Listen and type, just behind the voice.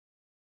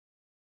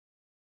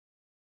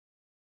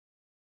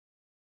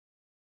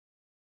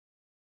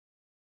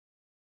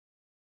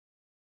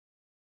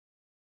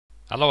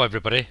Hello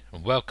everybody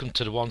and welcome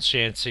to the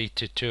OneCNC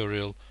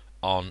tutorial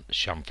on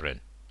chamfering.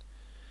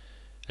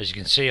 As you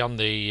can see on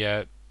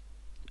the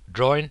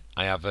drawing,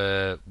 I have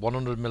a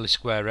 100mm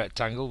square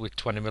rectangle with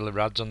 20mm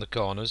rads on the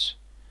corners,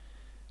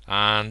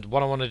 and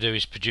what I want to do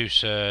is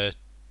produce a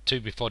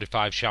 2x45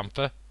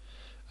 chamfer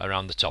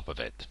around the top of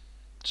it.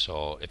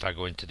 So if I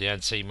go into the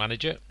NC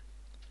manager,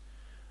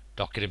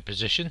 dock it in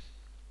position,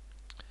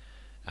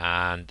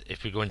 and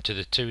if we go into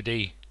the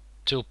 2D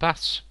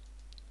toolpaths,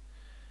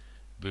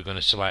 we're going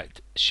to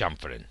select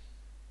chamfering.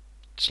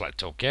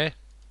 Select OK,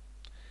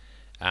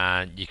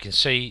 and you can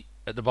see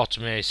at the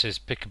bottom here it says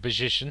pick a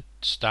position,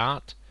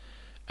 start,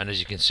 and as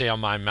you can see on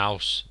my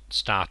mouse,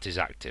 start is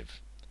active.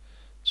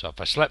 So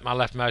if I select my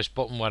left mouse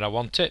button where I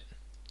want it,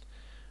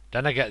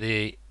 then I get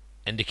the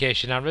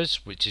indication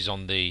arrows, which is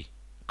on the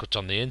cut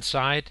on the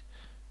inside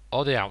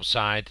or the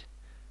outside,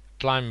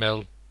 climb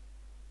mill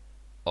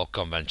or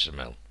conventional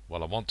mill.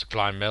 Well, I want to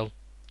climb mill,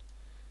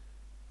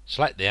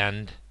 select the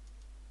end,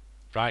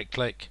 right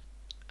click,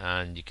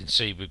 and you can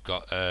see we've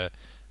got a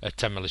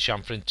 10mm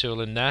chamfering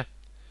tool in there.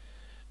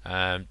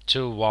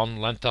 Tool 1,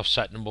 length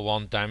offset number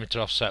 1, diameter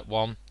offset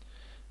 1.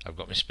 I've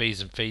got my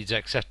speeds and feeds,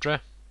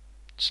 etc.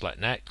 Select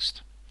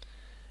next,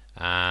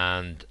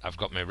 and I've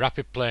got my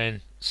rapid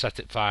plane set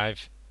at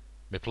 5,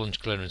 my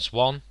plunge clearance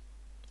 1.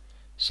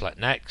 Select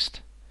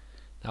next.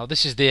 Now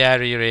this is the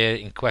area here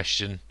in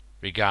question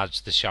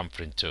regards the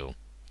chamfering tool,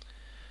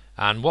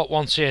 and what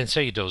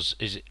OneCNC does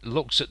is it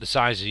looks at the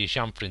size of your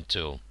chamfering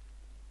tool,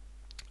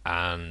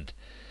 and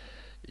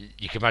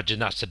you can imagine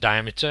that's the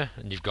diameter,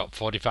 and you've got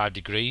 45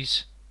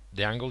 degrees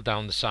the angle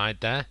down the side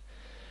there,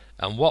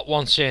 and what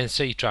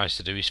OneCNC tries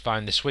to do is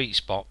find the sweet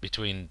spot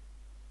between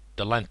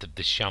the length of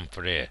this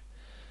chamfer here,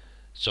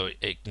 so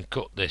it can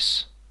cut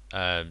this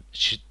 2mm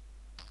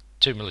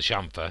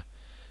chamfer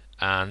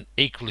and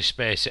equally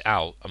space it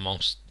out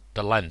amongst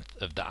the length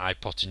of the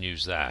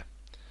hypotenuse there.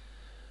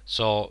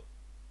 So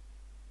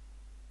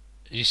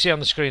you see on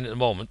the screen at the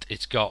moment,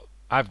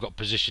 I've got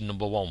position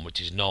number 1,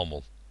 which is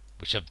normal,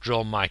 which I've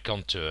drawn my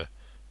contour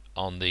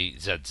on the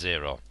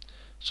Z0.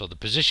 So the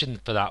position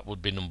for that would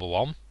be number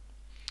 1.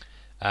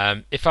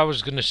 If I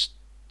was going to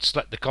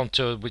select the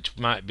contour which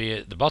might be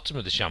at the bottom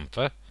of the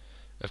chamfer,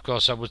 of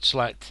course I would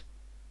select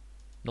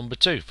number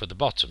 2 for the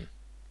bottom,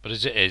 but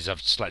as it is,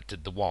 I've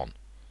selected the 1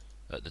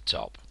 at the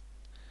top.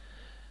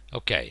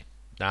 Okay,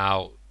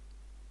 now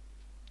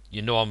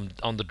you know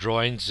on the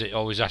drawings it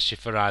always asks you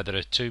for either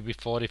a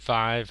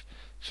 2x45,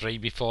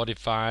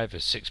 3x45, a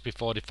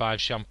 6x45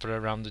 chamfer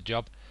around the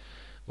job.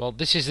 Well,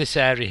 this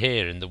area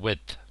here in the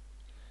width.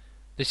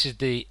 This is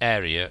the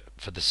area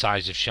for the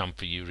size of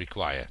chamfer you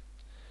require.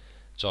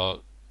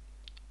 So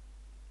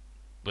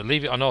we'll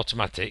leave it on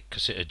automatic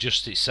because it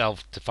adjusts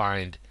itself to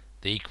find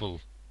the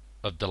equal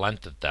of the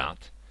length of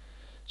that.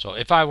 So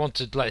if I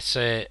wanted, let's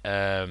say,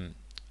 a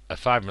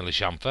 5mm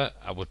chamfer,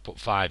 I would put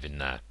 5 in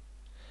there,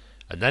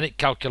 and then it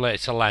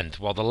calculates a length.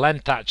 Well, the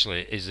length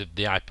actually is of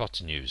the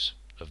hypotenuse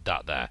of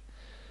that there.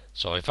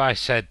 So if I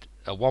said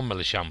a 1mm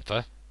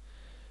chamfer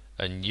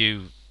and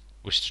you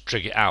was to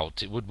trig it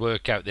out, it would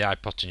work out the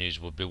hypotenuse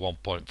would be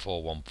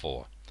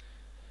 1.414.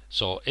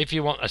 So if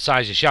you want a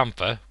size of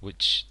chamfer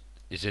which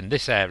is in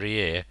this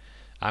area here,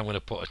 I'm going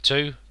to put a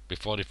 2x45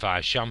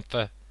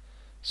 chamfer,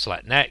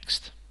 select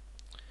next,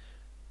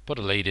 put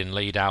a lead in,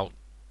 lead out.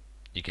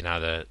 You can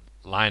either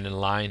line and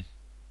line,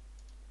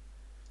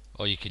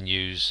 or you can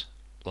use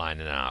line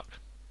and arc,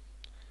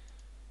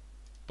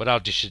 but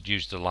I'll just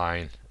use the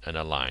line and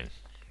a line.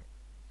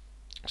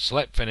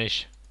 Select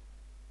finish,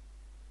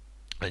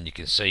 and you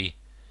can see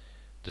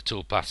the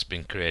toolpath's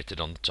been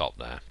created on the top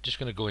there. Just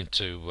going to go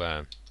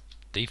into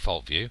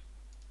default view.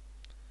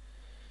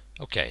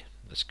 Okay,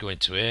 let's go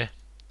into here,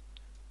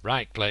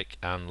 right click,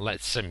 and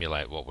let's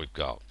simulate what we've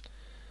got.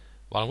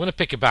 Well, I'm going to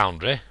pick a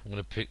boundary. I'm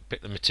going to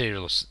pick the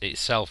material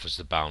itself as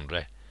the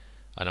boundary,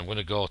 and I'm going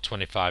to go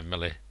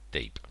 25mm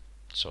deep.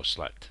 So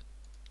select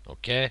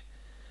OK,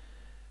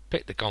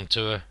 pick the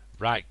contour,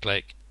 right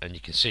click, and you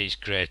can see it's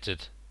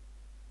created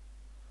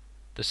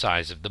the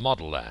size of the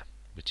model there,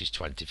 which is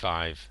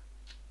 25.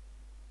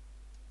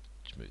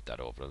 Just move that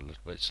over a little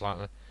bit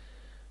slightly.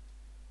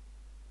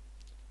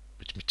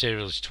 Which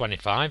material is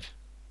 25.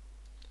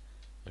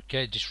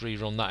 Okay, just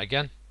rerun that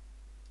again.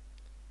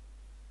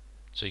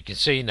 So you can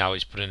see now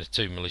it's putting a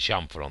 2mm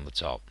chamfer on the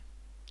top.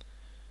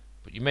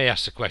 But you may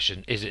ask the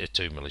question, is it a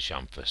 2mm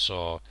chamfer?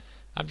 So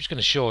I'm just going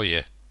to show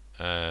you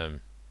a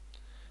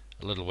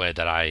little way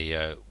that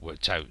I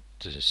worked out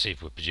to see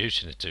if we're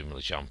producing a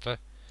 2mm chamfer.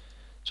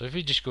 So if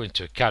you just go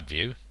into a CAD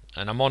view,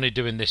 and I'm only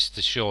doing this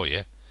to show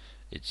you,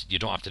 you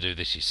don't have to do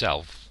this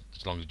yourself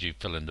as long as you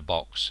fill in the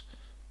box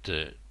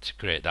to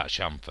create that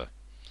chamfer.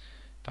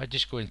 If I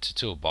just go into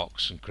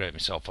toolbox and create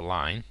myself a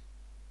line,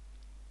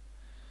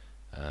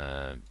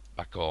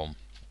 back home,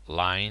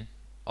 line,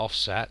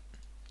 offset.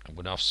 I'm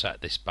going to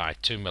offset this by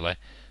 2mm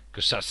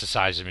because that's the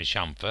size of my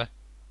chamfer.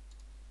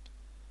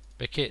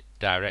 Pick it,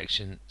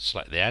 direction,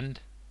 select the end.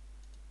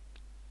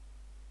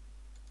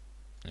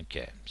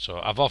 Okay, so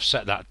I've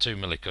offset that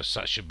 2mm because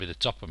that should be the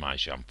top of my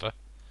chamfer.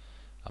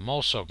 I'm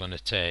also going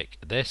to take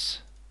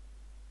this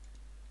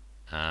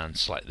and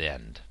select the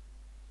end,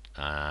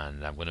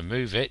 and I'm going to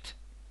move it,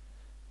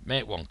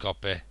 make one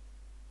copy,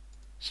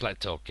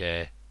 select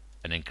OK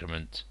and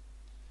increment,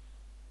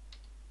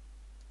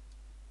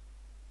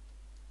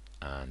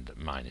 and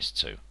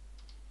 -2.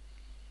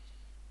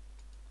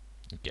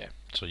 Okay,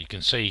 so you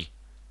can see,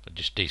 I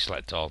just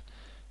deselect all,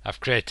 I've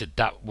created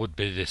that would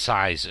be the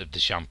size of the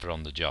chamfer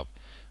on the job.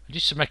 And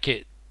just to make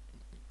it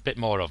a bit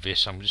more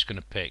obvious, I'm just going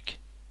to pick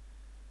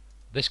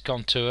this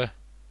contour,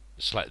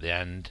 select the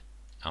end,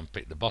 and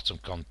pick the bottom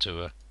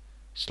contour,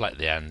 select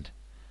the end.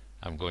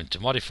 I'm going to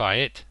modify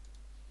it.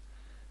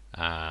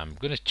 I'm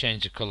going to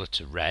change the colour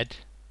to red,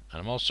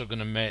 and I'm also going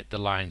to make the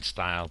line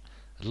style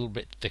a little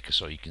bit thicker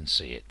so you can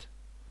see it.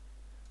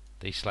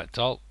 Deselect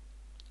all.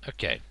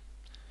 Okay,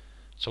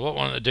 so what I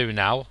want to do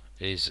now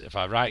is, if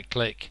I right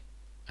click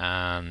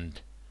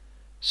and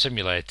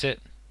simulate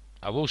it,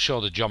 I will show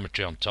the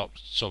geometry on top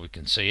so we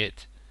can see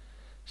it.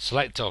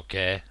 Select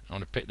OK. I'm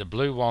going to pick the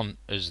blue one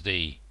as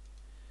the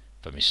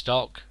for my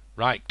stock,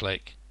 right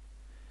click,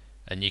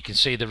 and you can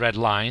see the red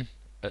line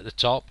at the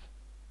top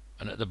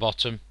and at the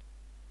bottom,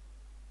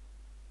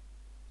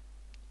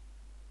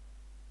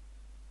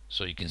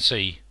 so you can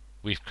see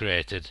we've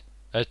created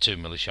a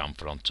 2mm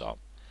chamfer on top.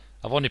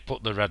 I've only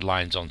put the red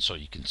lines on so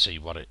you can see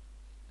what it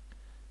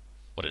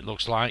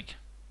looks like.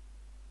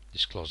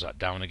 Just close that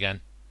down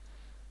again,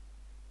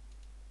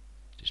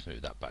 just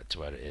move that back to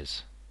where it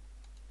is,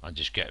 and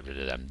just get rid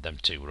of them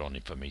two were only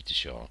for me to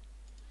show.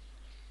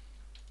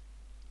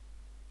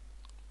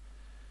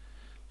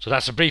 So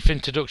that's a brief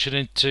introduction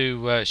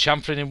into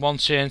chamfering in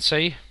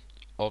OneCNC.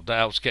 Hope that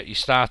helps get you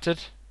started,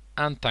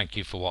 and thank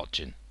you for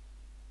watching.